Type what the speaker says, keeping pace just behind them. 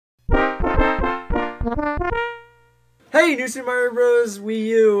Hey, New Super Mario Bros. Wii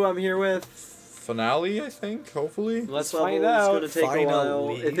U. I'm here with Finale, I think. Hopefully. Let's find out. It's gonna take a while.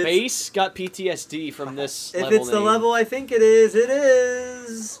 If Base got PTSD from this if level it's the name. level I think it is, it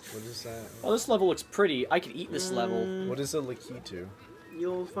is. What is that? Oh, this level looks pretty. I could eat this level. What is a Lakitu?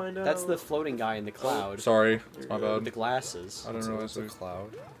 You'll find out. That's the floating guy in the cloud. Sorry, it's my With bad. the glasses. I don't know. It's a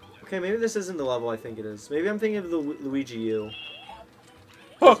cloud. Okay, maybe this isn't the level I think it is. Maybe I'm thinking of the Luigi U.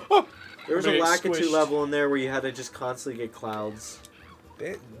 There was a Lakitu level in there where you had to just constantly get clouds.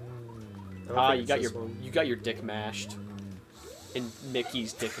 Ah, you got your dick mashed. In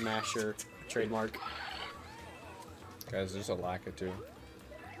Mickey's Dick Masher trademark. Guys, there's a Lakitu.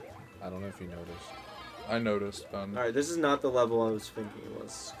 I don't know if you noticed. I noticed, Ben. Alright, this is not the level I was thinking it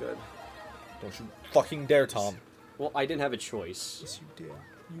was. Good. Don't you fucking dare, Tom. Well, I didn't have a choice. Yes, you did.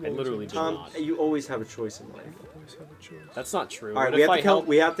 I literally did Tom, not. you always have a choice in life. You always have a choice. That's not true. Alright, What if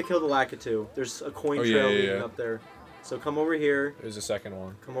we have to kill the Lakitu. There's a coin trail leading up there. So come over here. There's a second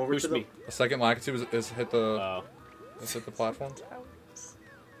one. Come over to me. The second Lakitu is hit the. Is hit the platform.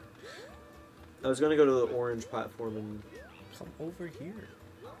 I was gonna go to the orange platform and Come over here.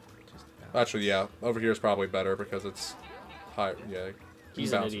 Actually, yeah, over here is probably better because it's high. Yeah.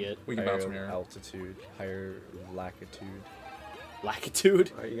 He's an idiot. We can bounce from here. Altitude, higher Lakitude.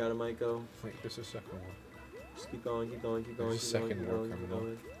 Lakitud. Alright, you got it, Mike. Go. Wait, there's a second one. Just keep going, keep going, keep going, There's a keep going, second keep war going, keep criminal.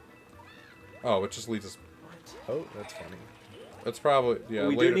 going. Oh, it just leads us. Oh, that's funny. It's probably yeah.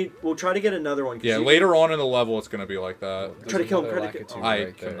 We later, do need. We'll try to get another one. Yeah, later on in the level, it's gonna be like that. Try to kill him, Another try to kill- Lakitu I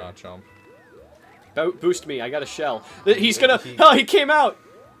right there. cannot jump. Boost me. I got a shell. He's gonna. Oh, he came out.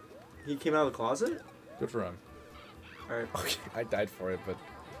 He came out of the closet. Good for him. All right. Okay, I died for it, but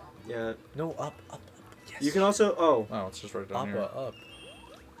Yeah. no, up. Yes. You can also. Oh, Oh, it's just right down here. Up.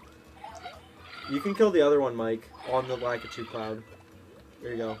 you can kill the other one, Mike, on the Lakitu cloud.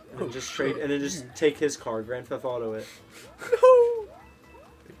 There you go. And then just trade. And then just take his car. Grand Theft Auto it.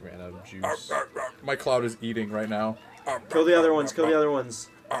 It ran out of juice. My cloud is eating right now. Kill the other ones. Kill the other ones.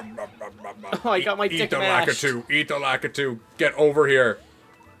 Oh, I got my Eat dick the mashed. Lakitu. Eat the Lakitu. Get over here.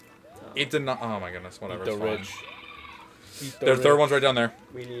 Eat the. Oh my goodness. Whatever. Eat the It's fine. rich. Eat the There's third rich. one's right down there.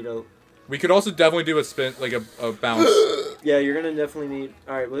 We need a. We could also definitely do a spin, like a bounce. Yeah, you're gonna definitely need.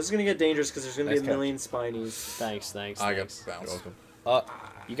 All right. Well, this is gonna get dangerous because there's gonna Nice be a catch. million spinies. Thanks. I got Thanks. bounce.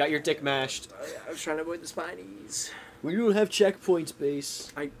 You got your dick mashed. I was trying to avoid the spinies. We don't have checkpoints,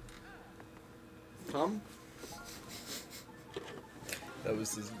 base. Tom. That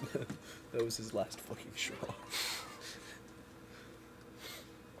was his. That was his last fucking straw.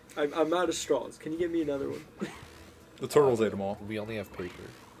 I'm out of straws. Can you get me another one? The turtles ate them all. We only have paper.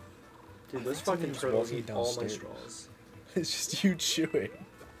 Dude, those Somebody fucking was turtles walking eat all my downstairs. straws. It's just you chewing.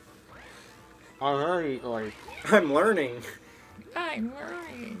 Alright. I'm learning. I'm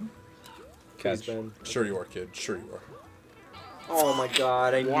learning. Please, Catch. Ben. Sure you are, kid. Sure you are. Oh my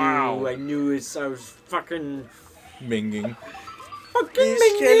god, I Wow. knew it. I was fucking Minging.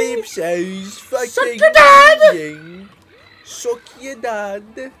 Calypso's fucking Suck your dad! minging. Suck your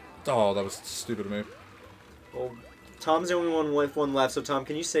dad. Oh, that was stupid of me. Well, Tom's the only one with one left, so Tom,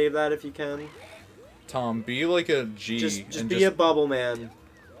 can you save that if you can? Tom, be like a G. Just and be a bubble man.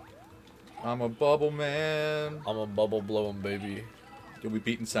 I'm a bubble man. I'm a bubble blowing baby. You'll be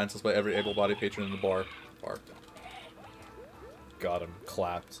beaten senseless by every able-bodied patron in the bar. Got him.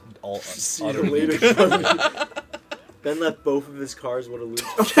 Clapped. All See you utterly later. Ben left both of his cars. What a loser.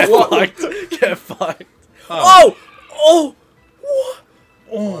 Get fucked. Get fucked. Oh! Oh! What?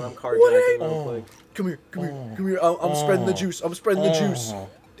 Hold on, I'm What carjacking did I- real quick. Come here. Come here. I'm spreading the juice. I'm spreading the juice.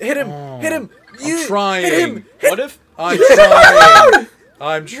 Hit him. Hit him. I'm trying. Hit him. What if? I'm trying.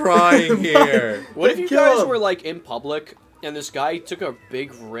 I'm trying here. What if you Kill guys him. were like in public and this guy took a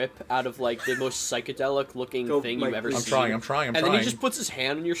big rip out of like the most psychedelic looking Go, thing Mike, you've ever please. seen? I'm trying. And then he just puts his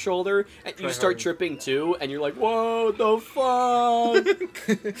hand on your shoulder, and you Try start hard. tripping too, and you're like, "Whoa, the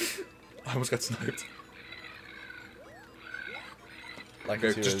fuck!" I almost got sniped. Like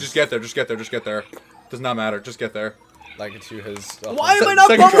Okay, just get there. Just get there. Just get there. Does not matter. Just get there. Lakitu has. Why am I not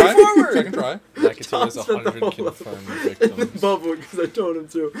Second going try. forward? Second try. Lakitu has Tom spent the 100 whole confirmed in the victims. bubble because I told him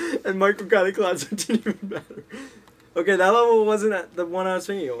to, and Michael got a class, so it didn't even matter. Okay, that level wasn't the one I was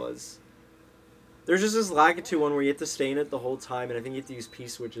thinking it was. There's just this Lakitu one where you have to stay in it the whole time, and I think you have to use P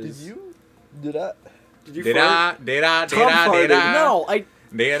switches. Did you? Did I? Did you Did fart? I? Did I? Did Tom I? Did farted. I? No, I.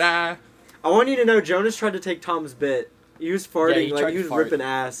 Did I? I want you to know Jonas tried to take Tom's bit. He was farting, he like tried he to was fart. ripping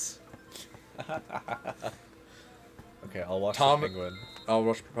ass. Okay, I'll watch Tom- the penguin. I'll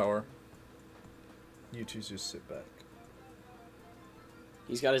rush for power. You two just sit back.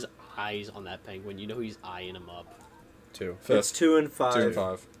 He's got his eyes on that penguin. You know he's eyeing him up. 2. Fifth. It's 2 and 5. 2 and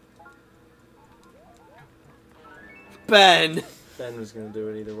 5. Ben. Ben was gonna do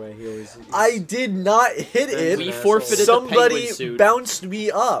it either way. He always. I did not hit Ben's it. an We asshole. forfeited the Somebody penguin suit. bounced me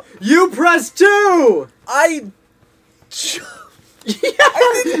up. You pressed 2. I. Yeah,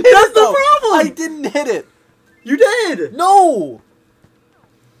 I didn't hit that's it, the though. problem. I didn't hit it. You did. No.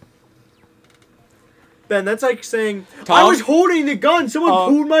 Ben, that's like saying Tom? I was holding the gun. Someone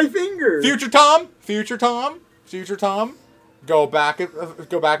pulled my finger. Future Tom. Future Tom. Future Tom. Go back about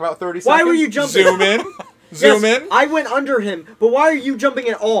 30 seconds. Why were you jumping? Zoom in. Zoom Yes, in. I went under him, but why are you jumping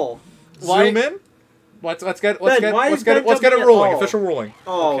at all? Why- Zoom in. Let's get why is Ben a jumping at ruling. all? Official ruling.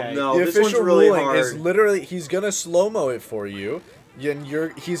 Oh Okay. no, The this one's official really ruling hard. is literally he's gonna slow mo it for you, and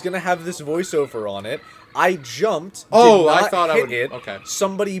he's gonna have this voiceover on it. I jumped. Oh, did I not thought I hit would- it. okay.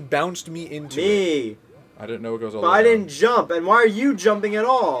 Somebody bounced me into it. Me, I didn't know it goes all but the way I down. didn't jump. And why are you jumping at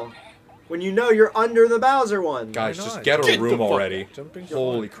all? When you know you're under the Bowser one. Guys, Why just not? get a Get the room fuck- already. Jumping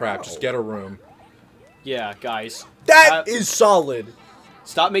Holy on. crap! Wow. Just get a room. Yeah, guys. That is solid.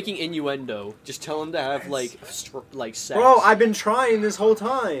 Stop making innuendo. Just tell him to have like sex. Bro, I've been trying this whole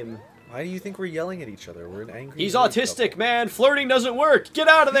time. Why do you think we're yelling at each other? We're an angry. He's married autistic, man. Flirting doesn't work. Get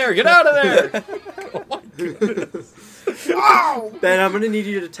out of there. Get out of there. Ben, I'm gonna need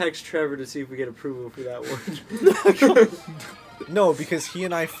you to text Trevor to see if we get approval for that one. couple. No, because he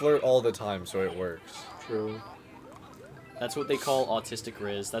and I flirt all the time, so it works. True. That's what they call autistic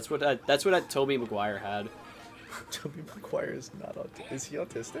Riz. That's what Tobey Maguire had. Tobey Maguire is not autistic. Is he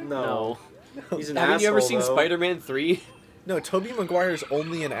autistic? No. No. He's an Haven't you ever asshole, seen though. Spider-Man 3? No, Tobey Maguire is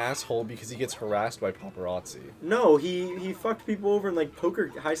only an asshole because he gets harassed by paparazzi. No, he fucked people over in like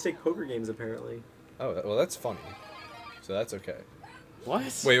high stake poker games apparently. Oh, well, that's funny. So that's okay.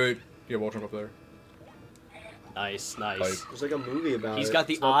 What? Wait. Yeah, we'll jump up there. Nice. There's like a movie about He's it. got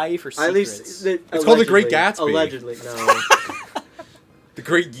the It's not- eye for secrets. At least It's called The Great Gatsby. Allegedly, no. The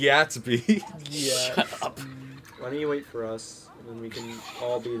Great Gatsby. Shut up. Why don't you wait for us, and then we can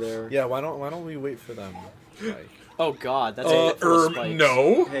all be there. Yeah, why don't we wait for them? Like, Oh god, that's a full of spikes.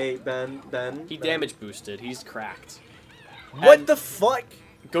 no. Hey, Ben. He Ben. damage boosted. He's cracked. what And- the fuck?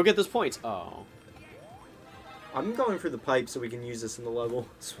 Go get those points. Oh, I'm going for the pipe so we can use this in the level.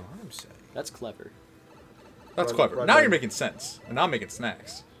 That's what I'm saying. that's clever. That's Run- clever. run, Now run. you're making sense, and I'm making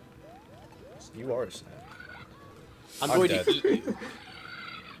snacks. You are a snack. I'm I'm going dead. to eat you.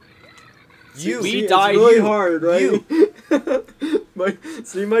 You. We See, died, It's really you. hard, right? Mike,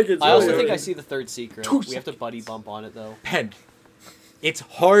 see, Mike, it's I also really think I hard. see the third secret. Two We have to buddy bump on it though. Pen. It's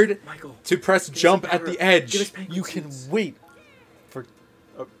hard Michael, to press us jump a at power the up. edge. Give us penguin You can suits. wait for.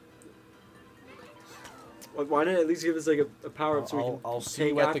 Why not at least give us like a power up so we can I'll see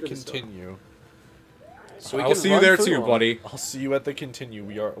take you at the after stuff? continue. So we I'll can see you run there through too, them. buddy. I'll see you at the continue.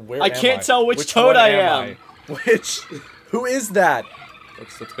 We are. Where I am can't tell which one toad I am. Which? Who is that?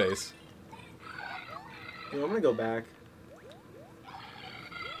 That's base. You know, I'm gonna go back.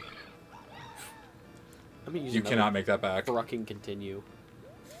 I'm gonna use You another cannot make that back. fucking continue.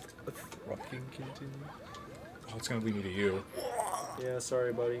 Fucking continue. Oh, it's gonna lead me to you. Yeah,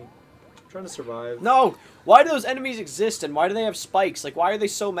 sorry, buddy. Trying to survive. No! Why do those enemies exist and why do they have spikes? Like, why are they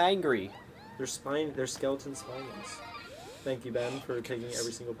so angry? They're skeleton spines. Thank you, Ben, for taking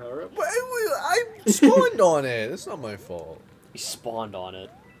every single power up. I spawned on it. That's not my fault. He spawned on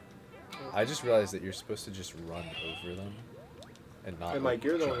it. I just realized that you're supposed to just run over them, and not. Hey, Mike,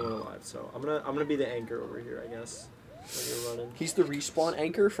 you're the only jump. one alive, so I'm gonna be the anchor over here, I guess. When you're running. He's the respawn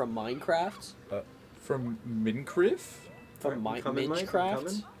anchor from Minecraft? From Minecraft? From You coming, Mike? You Minecraft?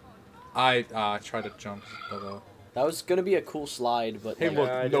 coming? I tried to jump. That was gonna be a cool slide, but Hey, like, look,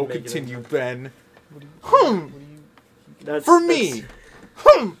 I no didn't make it in continue, time. Ben. That's For me.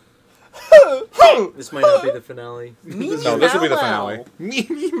 This might not be the finale. No, this will be the Meow. finale.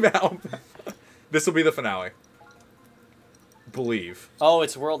 Meow. This will be the finale. Believe. oh,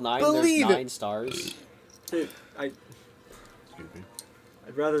 it's World 9, Believe there's it. 9 stars. Dude, I'd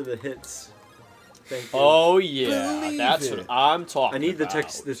rather the hits. Thank you. Oh yeah, Believe that's it. what I'm talking I need the about.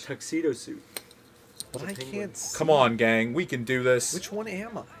 tuxedo suit. But I penguin. can't. See. Come on, gang. We can do this. Which one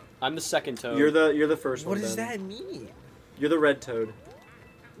am I? I'm the second toad. You're the first What one. does Ben. that mean? You're the red toad.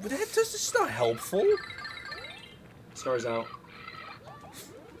 But that's not helpful. Stars out.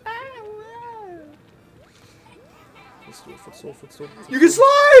 You can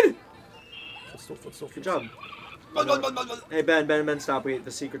slide. Good job. Hey Ben, stop! Wait,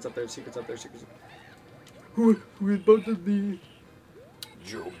 the secret's up there. Secret's up there. Secret's up. Who about to be?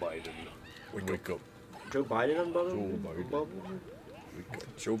 Joe Biden. Wake up. Joe Biden on bubble? Joe Biden. Bubble?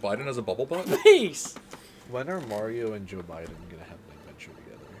 Joe Biden has a bubble butt? Peace! When are Mario and Joe Biden gonna have an adventure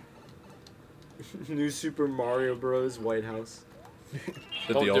together? New Super Mario Bros. White House.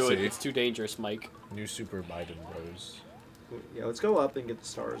 The Don't do it. DLC. It's too dangerous, Mike. New Super Biden Bros. Yeah, let's go up and get the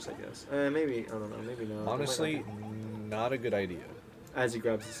stars, I guess. Maybe, I don't know, maybe not. Honestly, not a good idea. As he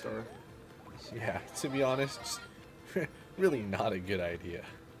grabs the star. Yeah, to be honest, just really not a good idea.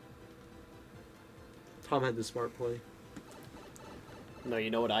 Tom had the smart play. No, you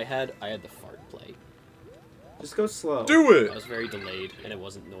know what I had? I had the fart play. Just go slow. Do I it! was very delayed, and it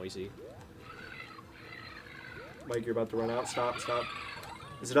wasn't noisy. Mike, you're about to run out. Stop, stop.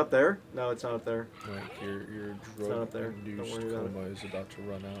 Is it up there? No, it's not up there. Like your not up there. drug-induced Don't worry about coma is about to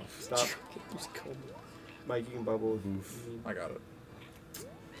run out. Stop. Just go. Mike, you can bubble. if Oof. you need. I got it.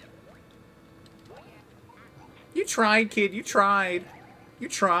 You tried, kid. You tried. You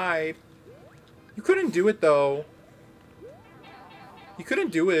tried. You couldn't do it, though. You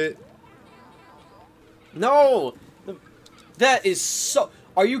couldn't do it. No! That is so...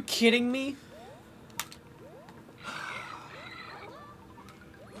 Are you kidding me?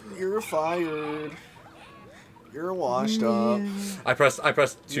 You're fired. You're washed up. I pressed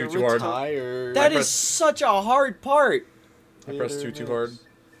two You're too hard. retired. That is pressed- such a hard part. I pressed two too hard.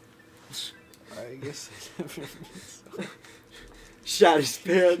 I guess. Shat his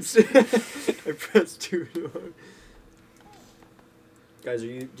pants. I pressed 2 too hard. Guys,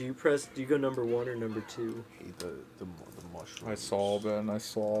 do you go number 1 or number 2? Hate the mushroom. I saw, Ben. I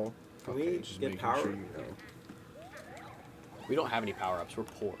saw. Can we just get making power? sure you know. We don't have any power-ups. We're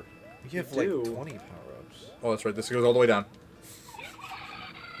poor. We have You like do. 20 power-ups. Oh, that's right. This goes all the way down.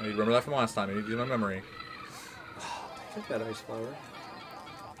 I need to remember that from last time. I need to use my memory. Take that ice flower.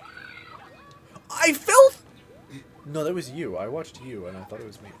 I felt. No, that was you. I watched you, and I thought it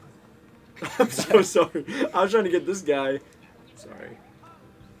was me. I'm so sorry. I was trying to get this guy. Sorry.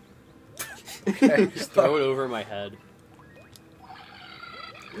 Okay. Just throw it over my head.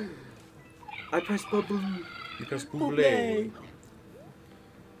 I pressed bubble. You pressed boule.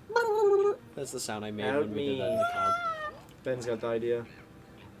 That's the sound I made Help when we did that in the comp. Ben's got the idea.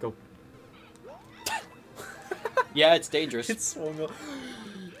 Go. Yeah, it's dangerous. It's so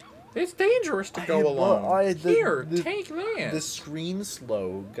It's dangerous to go had- along. Here, the- take that. The screen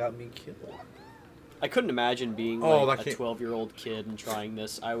slow got me killed. I couldn't imagine being Oh, like that a can't- 12-year-old kid and trying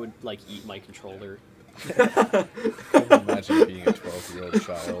this. I would like eat my controller. I can't imagine being a 12-year-old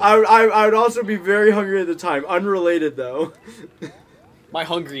child. I would also be very hungry at the time. Unrelated though. My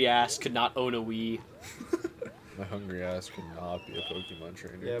hungry ass could not own a Wii. My hungry ass could not be a Pokemon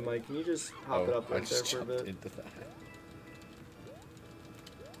trainer. Yeah, Mike, can you just hop it up I right there just for a jumped bit? into that.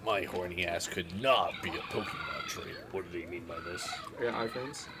 My horny ass could not be a Pokemon trainer. What do you mean by this? I got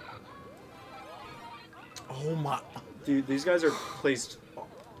iPhones. Oh my! Dude, these guys are placed.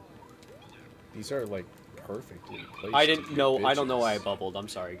 These are like perfectly placed. I to didn't be know. I don't know why I bitches. bubbled. I'm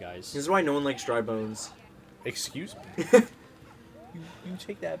sorry, guys. This is why no one likes dry bones. Excuse me. you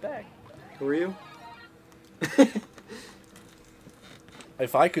take that back. Who are you?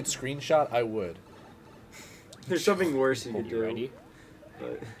 If I could screenshot, I would. There's something worse you Are could you do. ready?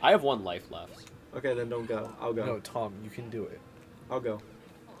 But... I have 1 life left. Okay, then don't go. I'll go. No, Tom, you can do it. I'll go.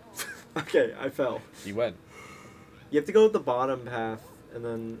 Okay, I fell. You went. You have to go at the bottom path and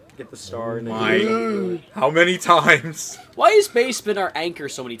then get the star and then my- you go through it. How many times? Why has Base been our anchor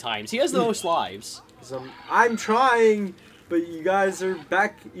so many times? He has the most lives. 'Cause I'm trying, but you guys are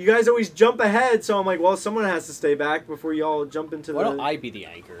back. You guys always jump ahead, so I'm like, well, someone has to stay back before you all jump into Why the. don't I be the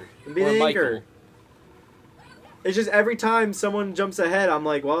anchor? Be Or the Michael. anchor. It's just every time someone jumps ahead, I'm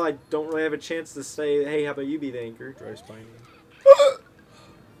like, well, I don't really have a chance to say, hey, how about you be the anchor? Dry spiny.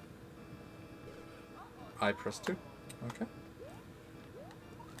 I pressed 2. Okay.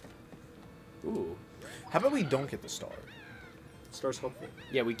 Ooh. How about we don't get the star? Star's hopeful.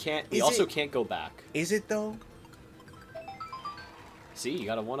 Yeah, we can't. We Is also it- can't go back. Is it though? See, you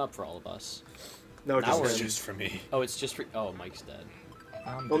got a 1-up for all of us. No, Now just we're him. just for me. Oh, it's just for. Oh, Mike's dead.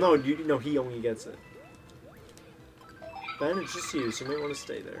 Well, no, he only gets it. Ben, it's just you, so you might want to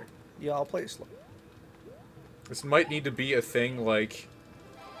stay there. Yeah, I'll play it slow. This might need to be a thing like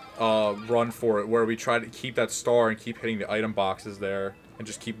Run For It, where we try to keep that star and keep hitting the item boxes there and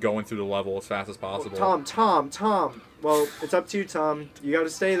just keep going through the level as fast as possible. Tom. Well, it's up to you, Tom. You gotta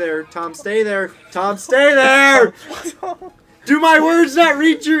stay there. Tom, stay there. Tom, stay there! Do my words not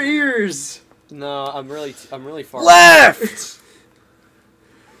reach your ears? No, I'm really far. Left!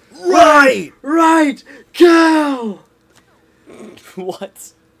 Right! Right! Go!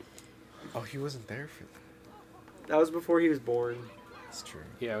 What? Oh, he wasn't there for that. That was before he was born. That's true.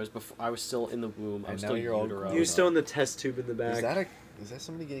 Yeah, I was before. I was still in the womb. I And was now still you're all utero. grown He was still in the test tube in the back. Is that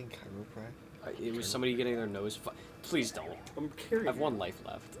somebody getting chiropractic? It was somebody getting their nose. Please don't. I'm carrying I have you. 1 life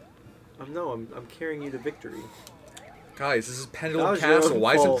left. No, I'm carrying you to victory. Guys, this is That Pendulum was your Castle. own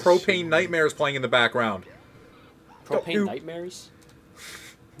Why is it fault. Propane Nightmares playing in the background? Propane you- nightmares.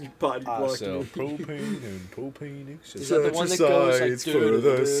 You body I blocked sell me. propane and propane Is that the one that goes like? Exercise for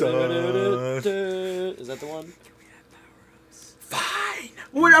the sun. Is that the one? Fine.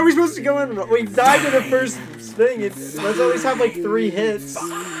 What are we supposed to go in? We died in the first thing. Let's at least have like 3 hits.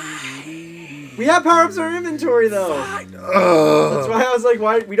 We have power-ups in our inventory though. That's why I was like,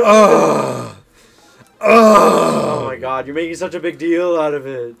 why we don't. Oh my god, you're making such a big deal out of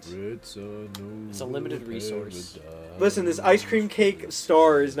it. It's a limited resource. Listen, this ice cream cake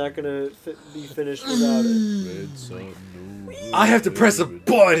star is not gonna be finished without it. I have to press a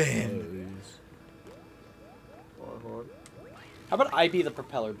button. Hold on. How about I be the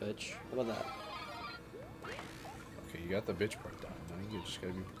propeller bitch? How about that? Okay, you got the bitch part down. Now you just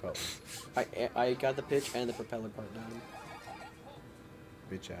gotta be propeller. I got the pitch and the propeller part down.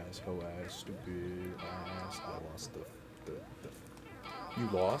 Bitch ass, hoe ass, stupid ass. I lost the. You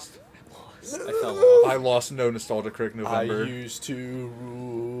lost? I fell off. I lost no Nostalgia Critic November. I used to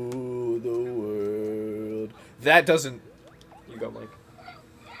rule the world. That doesn't. You go, Mike.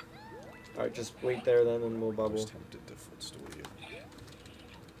 Alright, just wait there then and we'll I bubble. was tempted to footstool you.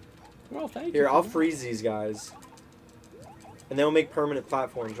 Well, thank you. Here, I'll freeze these guys. And then we'll make permanent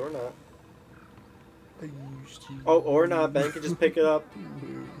platforms, or not. Oh, or not. Ben can just pick it up.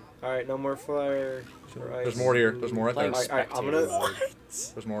 Alright, no more fire. or ice. There's more here. There's more right there. Like- Alright, I'm gonna...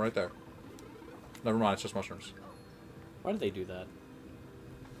 There's more right there. Never mind, it's just mushrooms. Why did they do that?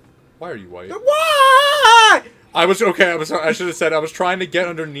 Why are you white? Why? I was okay. I should have said I was trying to get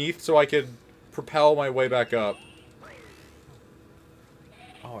underneath so I could propel my way back up.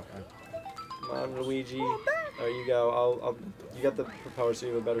 Oh, Come on, Luigi. There you go. You got the propeller, so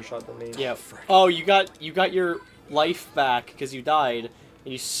you have a better shot than me. Yeah. Oh, you got your life back because you died,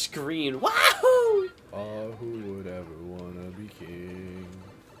 and you screamed, "Wahoo!" who would ever wanna be king?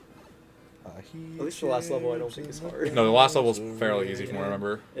 At least the last level I don't think is hard. No, the last level's fairly easy from what I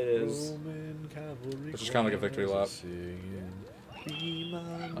remember. It is. It's just kind of like a victory lap.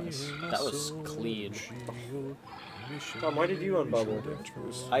 Nice. That was clean. Tom, why did you unbubble?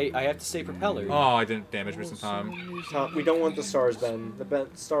 I have to say propeller. Oh, I didn't damage me some time. Tom, we don't want the stars, Ben. The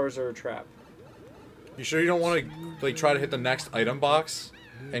stars are a trap. You sure you don't want to like try to hit the next item box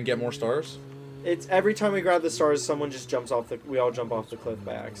and get more stars? It's every time we grab the stars, someone just jumps off the. We all jump off the cliff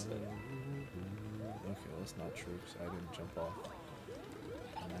by accident. Okay, well, that's not true, because I didn't jump off.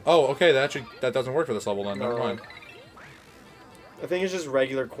 Oh, okay. That doesn't work for this level then. Never mind. I think it's just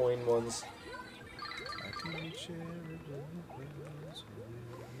regular coin ones.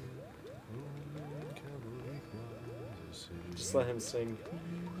 Just let him sing.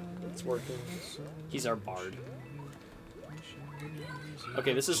 It's working. He's our bard.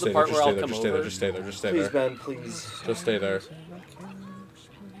 Okay, this is Just the stay part there, where I'll just come stay there, over. just stay there, just stay Please, there. Ben, please. Just stay there.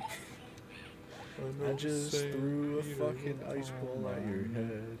 I just threw a fucking ice ball at your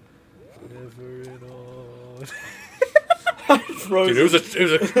head. Never and on. Dude, it was a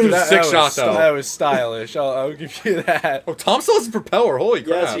sick shot though. That was stylish. I'll give you that. Oh, Tom still has a propeller. Holy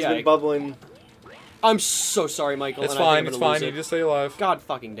crap! Yes, he's been bubbling. I'm so sorry, Michael. It's and I think fine. I'm It's gonna fine. lose You it. just stay alive. God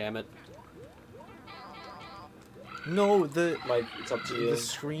fucking damn it. No, Mike, it's up to you. the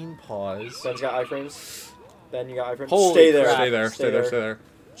screen pause. Ben's got iframes. Ben, you got iframes. Holy Stay there. crap. Stay there. Stay there. Stay there.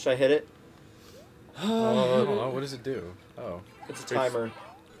 Should I hit it? Oh, what does it do? Oh. It's a timer.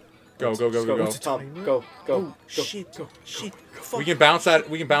 Go, go, go, go, go. Tom, go, go, Oh, go. shit. Shit. Fuck. We can bounce that.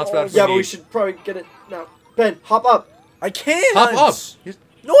 We can bounce back. if Yeah, but we need. should probably get it now. Ben, hop up. I can't! Hop up.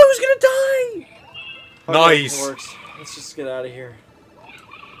 No, I was gonna die! Okay, Nice. it works. Let's just get out of here.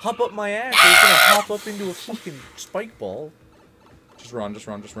 Hop up my ass. I was gonna hop up into a fucking spike ball. Just run. Just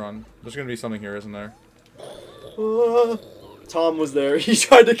run. Just run. There's gonna be something here, isn't there? Tom was there. He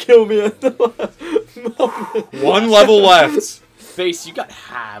tried to kill me at the last moment. One level left. Face, you got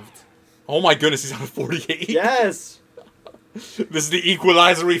halved. Oh my goodness, he's on 48. Yes. This is the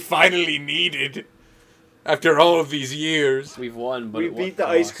equalizer we finally needed. After all of these years. We've won, but We at beat what the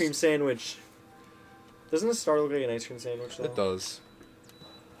ice cost? cream sandwich. Doesn't the star look like an ice cream sandwich though? It does.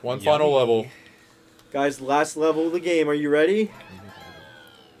 One Yummy. final level. Guys, last level of the game. Are you ready?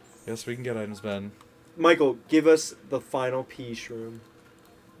 Yes, we can get items, Ben. Michael, give us the final pea shroom.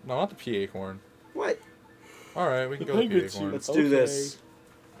 No, not the pea acorn. What? Alright, we can go with the pea acorn. Let's do this.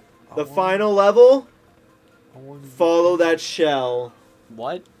 The final level. Follow that shell.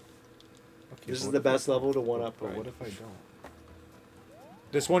 What? This is the best level to one up. But Right? what if I don't?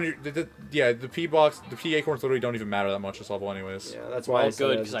 This one, yeah, the pea box, the pea acorns literally don't even matter that much this level anyways. Yeah, that's why I Well, said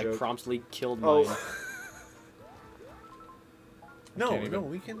good, that as because a I joke. promptly killed Oh. mine. No, can't even. no,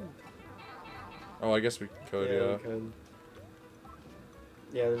 we can... Oh, I guess we could, Yeah, yeah. we could.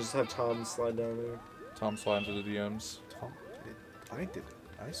 Yeah, they just have Tom slide down there. Tom slide into the DMs. Tom, I did it.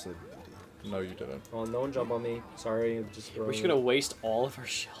 I said it. No, you didn't. Oh, no one jump on me. Sorry, I'm just throwing We're just gonna waste all of our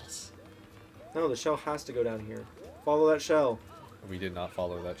shells. No, the shell has to go down here. Follow that shell. We did not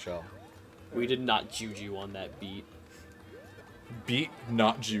follow that shell. We did not juju on that beat. Beat,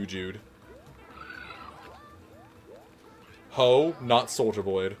 not jujued. Ho, not Soldier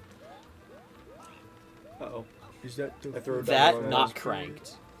Blade. Uh-oh. Is that I threw it down the That wrong not hole.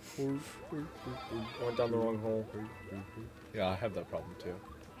 cranked. I went down the wrong hole. Yeah, I have that problem too.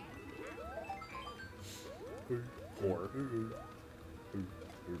 Or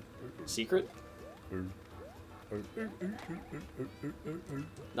secret?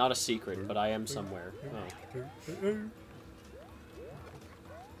 Not a secret, but I am somewhere.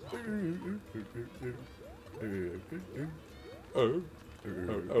 Oh. Oh.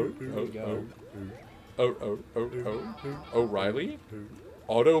 There we go. O'Reilly?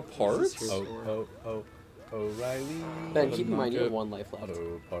 Auto parts? O'Reilly. Ben, keep in mind you have Good. 1 life left.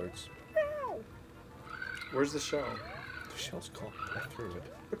 Auto parts. Where's the shell? The shell's called. I threw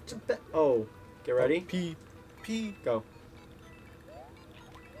it. Oh, get ready. P. Go.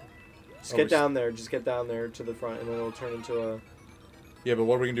 Just Oh, get we're down there. Just get down there to the front, and then it'll turn into a... Yeah, but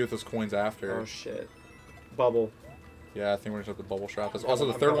what are we gonna do with those coins after? Oh, shit. Bubble. Yeah, I think we're gonna have to bubble strap this. I'm Also,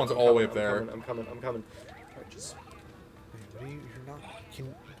 the coming, third I'm one's coming, all the way I'm up there. I'm coming. Alright, just... Wait, what are you? You're not. Can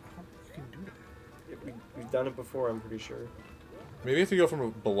you can do that? We've done it before, I'm pretty sure. Maybe you have to go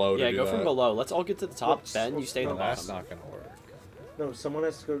from below to Yeah, do go that. from below. Let's all get to the top. Let's- Ben, you stay in No, the that's bottom. not gonna work. No, someone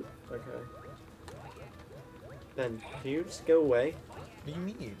has to go... Okay. Ben, can you just go away? What do you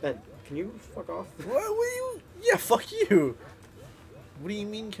mean? Ben, can you fuck off? What do you? Yeah, fuck you. What do you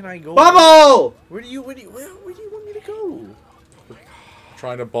mean? Can I go? Bubble! Where do you want me to go?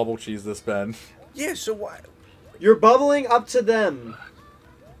 Trying to bubble cheese this, Ben. Yeah. So what? You're bubbling up to them.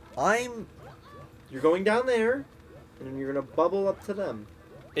 I'm. You're going down there, and then you're gonna bubble up to them.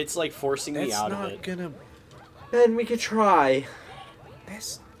 It's like forcing me That's out not of it. gonna. Ben, we could try.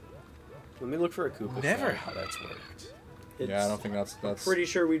 That's Let me look for a Koopa. never shell. how that's worked. Yeah, I don't think that's. Pretty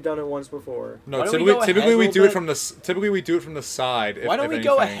sure we've done it once before. No, Why don't we typically, go typically ahead a we little do it bit? from the typically we do it from the side. Why don't we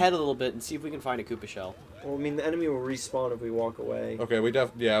go anything. ahead a little bit and see if we can find a Koopa shell? Well, I mean, the enemy will respawn if we walk away. Okay,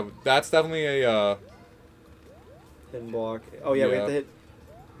 yeah, that's definitely a Hidden block. Oh yeah, we have Yeah. to hit.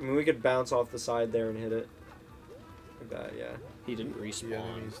 I mean, we could bounce off the side there and hit it. Like that, yeah. He didn't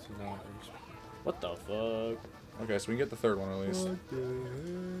respawn. What the fuck? Okay, so we can get the third one at least.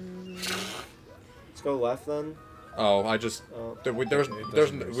 Let's go left then. Oh, I just Oh. we're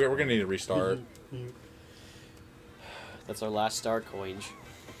gonna need to restart. That's our last star coin.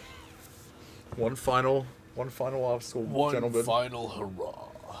 One final obstacle, gentlemen. final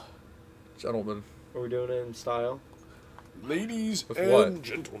hurrah, Gentlemen. Are we doing it in style? ladies With and what?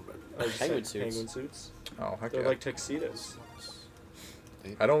 gentlemen. I just Penguin said suits. Penguin suits. Oh, heck They're yeah. like tuxedos.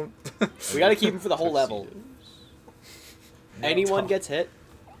 I don't. We gotta keep him for the whole level. Anyone Tom. gets hit,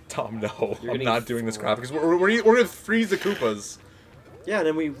 Tom, no, You're I'm getting not doing this four. crap because we're gonna freeze the Koopas. Yeah, and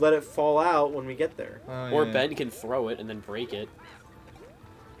then we let it fall out when we get there. or yeah. Ben can throw it and then break it.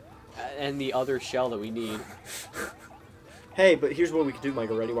 And the other shell that we need. Hey, but here's what we could do,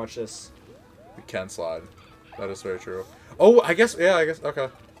 Michael. Ready? Watch this. We can slide. That is very true. Oh, I guess. Yeah, I guess. Okay.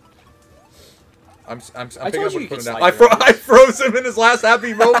 I'm I picking told up you what you you're could putting down. slide around. I froze him in his last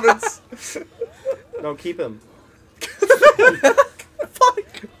happy moments. No, keep him.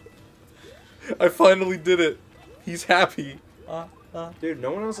 Fuck. I finally did it. He's happy. Dude,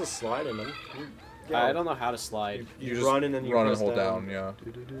 no one else is sliding them. I don't know how to slide. You just run and then you run and press hold down. Yeah.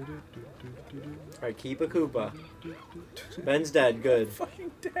 Alright, keep a Koopa. Ben's dead. Good. Fucking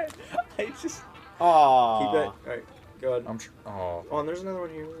dead. I just. Keep Aww. it. Alright, go ahead. Oh. Oh, and there's another one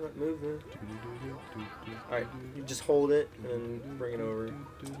here. Move it. Alright, you just hold it and then bring it over.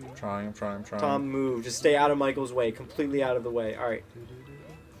 I'm trying. Tom, move. Just stay out of Michael's way. Completely out of the way. Alright.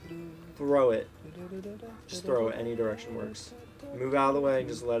 Throw it. Just throw it. Any direction works. Move out of the way and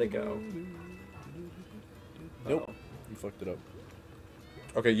just let it go. Nope. Uh-oh. You fucked it up.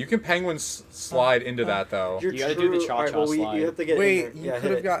 Okay, you can penguin slide into that though. You're You gotta do the true- cha-cha alright, well, slide. you have to get in Wait, there. you Yeah, could hit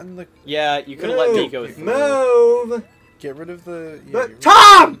have it. gotten the. Yeah, you could have let me go through. Move! Get rid of the. Yeah, But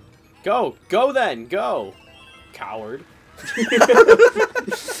Tom! Go then, go. Coward.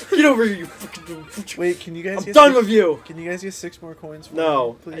 Get over here, you fucking... Wait, can you guys? I'm get done six- with you! Can you guys get 6 more coins? For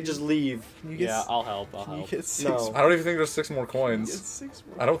No, me, I please? just leave. Can you get? Yeah, I'll help. I'll Can you help. get 6? No. I don't even think there's 6 more Can you get coins. 6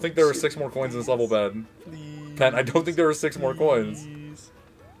 more I don't think there were 6 more coins in this level, Ben. Please. Ben, I don't think there were 6 more coins. Please.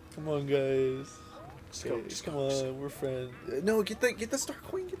 Come on, guys. Just go, Okay, just come go. on, we're friends. No, get the star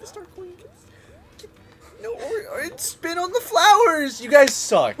coin. Get the star coin. No, or spin on the flowers. You guys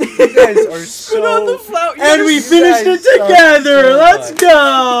suck. You guys are so. on the flower. And we You finished guys it suck together. so Let's much.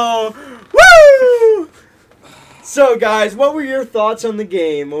 go. Woo! So, guys, what were your thoughts on the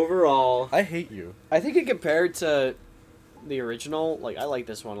game overall? I hate you. I think it compared to the original, like I like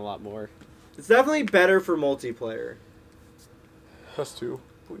this one a lot more. It's definitely better for multiplayer. Press 2,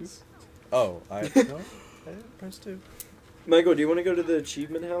 please. Oh, I no. I pressed 2. Michael, do you want to go to the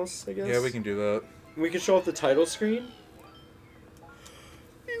achievement house, I guess? Yeah, we can do that. We can show off the title screen.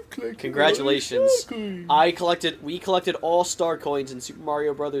 Congratulations. We collected all star coins in Super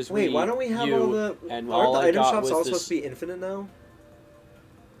Mario Brothers Wait, Wii why don't we have U, all the... and Aren't all the I item got shops was all this. supposed to be infinite now?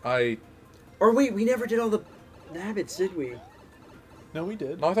 Or wait, we never did all the nabbits, did we? No, we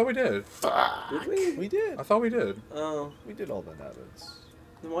did. No, I thought we did. Did we? We did. I thought we did. Oh. We did all the nabbits.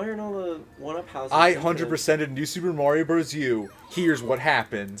 Then why aren't all the one-up houses I infinite? 100%ed New Super Mario Bros. U. Here's what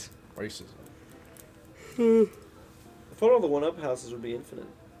happened. Racism. I thought all the one-up houses would be infinite.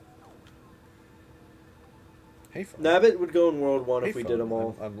 Hey, phone. Nabbit would go in World 1 if Hey, we phone. did them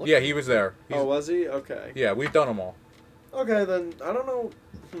all. I'm looking. Yeah, he was there. Oh, was he? Okay. Yeah, we've done them all. Okay, then, I don't know.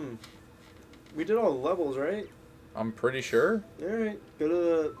 We did all the levels, right? I'm pretty sure. Alright, go to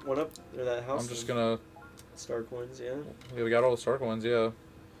the one-up, or that house. I'm just gonna... Star coins, yeah. Yeah, we got all the Stark ones, yeah.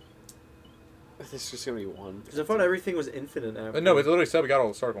 This is just gonna be one. Because I thought everything was infinite after. No, it literally said we got all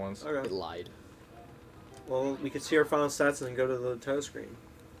the Stark ones. Okay. It lied. Well, we could see our final stats and then go to the title screen.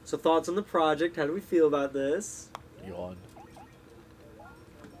 So, thoughts on the project? How do we feel about this? Yawn.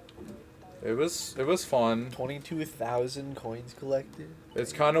 It was fun. 22,000 coins collected.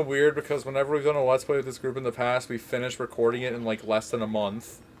 It's kind of weird because whenever we've done a Let's Play with this group in the past, we finished recording it in like less than a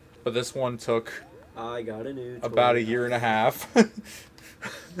month. But this one took I got a new toy. about a year and a half.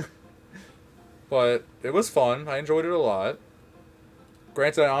 But it was fun. I enjoyed it a lot.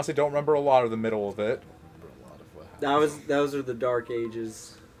 Granted, I honestly don't remember a lot of the middle of it. A lot of what happened. Those are the dark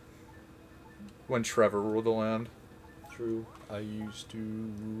ages. When Trevor ruled the land. True. I used to.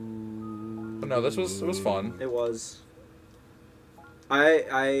 But no, it was fun. It was.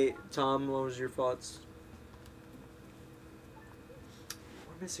 Tom, what was your thoughts?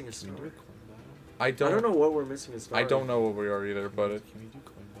 We're missing a Can star. we do a coin battle? I don't I don't know what we're missing a star. I don't know what we are either, but Can we do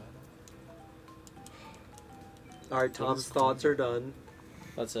coin battle? Alright, Tom's is thoughts coin? are done.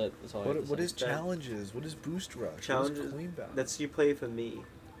 That's it. That's all I have to What say. is challenges? What is boost rush? What Challenges. is coin battle? That's you play for me.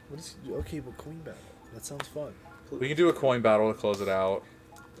 What is okay, but coin battle. That sounds fun. we can do a coin battle to close it out.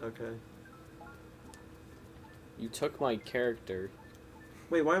 Okay. You took my character.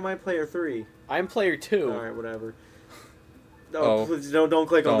 Wait, why am I player 3? I'm player 2. Alright, whatever. No, Oh. please don't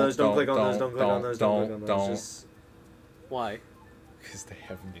click on those. Don't click on those. don't, Don't click on those. Don't click on don't. those. Just, Why? Because they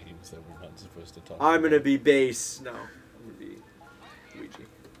have names that we're not supposed to talk I'm about. gonna be base. No, I'm gonna be Luigi.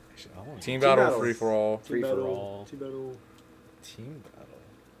 Actually, I want Team Team battle, battle. free for all. Free for battle, all. Team battle. team battle.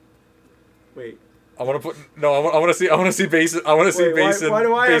 Wait. I want to put no. I want to see. I want to see Basin. I want to see Wait, why- Basin. why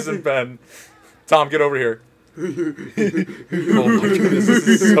do I have Basin to- Ben. Tom, get over here. Oh my goodness, this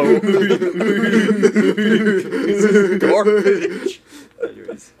is so. This is garbage.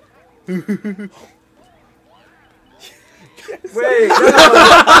 Anyways. Wait. No.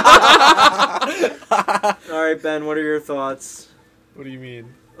 All right, Ben. What are your thoughts What do you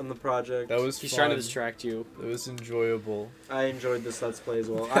mean? on the project? That was He's fun. trying to distract you. It was enjoyable. I enjoyed this Let's Play as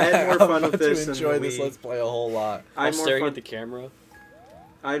well. I had more fun I'm with about this to than enjoy the this Wii. Let's Play a whole lot. I I'm had more staring fun. at the camera.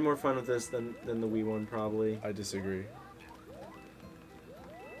 I had more fun with this than the Wii one probably. I disagree.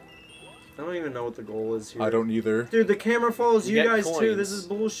 I don't even know what the goal is here. I don't either. Dude, the camera follows You you get guys too. This coins. is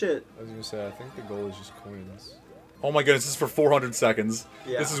bullshit. I was gonna say, I think the goal is just coins. Oh my goodness, this is for 400 seconds.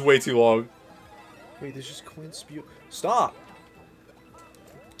 Yeah. This is way too long. Wait, there's just coin spew. Stop!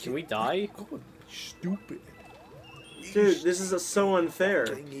 Can we die? God, stupid. Dude, this is so unfair.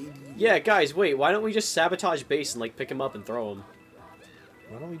 Yeah, guys, wait. Why don't we just sabotage base and like pick him up and throw him?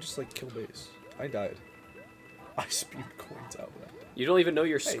 Why don't we just like kill base? I died. I spewed coins out. You don't even know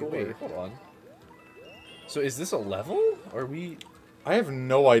your Hey, score. wait, hold on. So is this a level? Are we? I have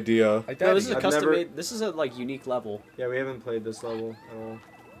no idea. I died No, this is a I've custom never- made. This is a like unique level. Yeah, we haven't played this level at all.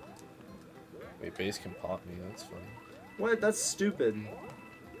 Wait, base can pop me. That's funny. What? That's stupid.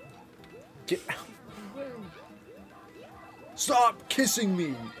 Get out! Stop kissing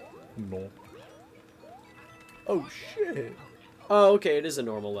me! No. Oh shit! Oh, okay. It is a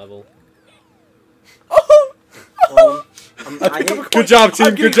normal level. I hate- Good job,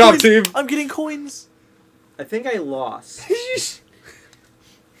 team. Good job, team. I'm getting coins. I think I lost.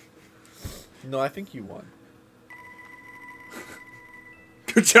 No, I think you won.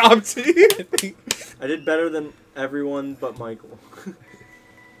 Good job, team. I did better than everyone but Michael.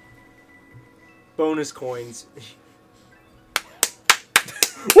 bonus coins.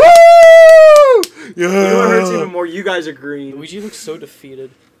 Woo! You know what hurts Yeah. even more? You guys are green. Luigi looks so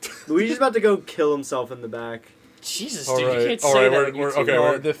defeated. Luigi's about to go kill himself in the back. Jesus, All dude, you right, can't all say right, that. we're- when you we're- two- okay, No,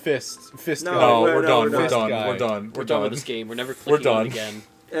 we're- the fist No, guy. No, we're we're done. not. We're done. Guy. We're done. We're done with this game. We're never We're clicking on it done. again.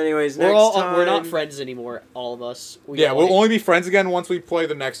 Anyways, We're next all time... we're not friends anymore. All of us. Yeah, we'll only be friends again once we play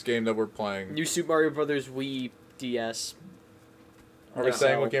the next game that we're playing. New Super Mario Brothers Wii DS. Are we Yeah.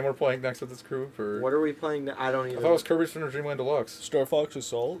 saying what game we're playing next with this crew? For What are we playing? I don't I even... thought it was Kirby's Return to Dreamland Deluxe. Star Fox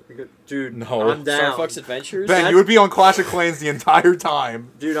Assault. Dude, No. I'm Star down. Fox Adventures. Ben, you would be on Clash of Clans the entire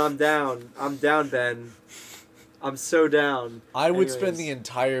time. Dude, I'm down. I'm down, Ben. I'm so down. I would spend Anyways. the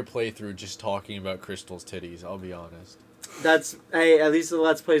entire playthrough just talking about Crystal's titties. I'll be honest. That's... Hey, at least the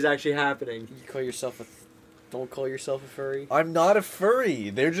Let's Play is actually happening. You call yourself a. Don't call yourself a furry. I'm not a furry.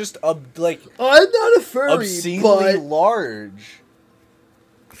 They're just like I'm not a furry, obscenely large.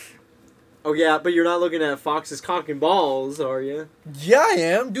 Oh, yeah, but you're not looking at Fox's cock and balls, are you? Yeah, I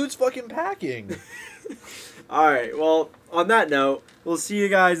am. Dude's fucking packing. Alright, well, on that note, we'll see you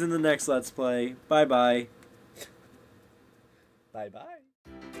guys in the next Let's Play. Bye-bye. Bye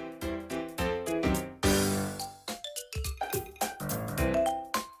bye.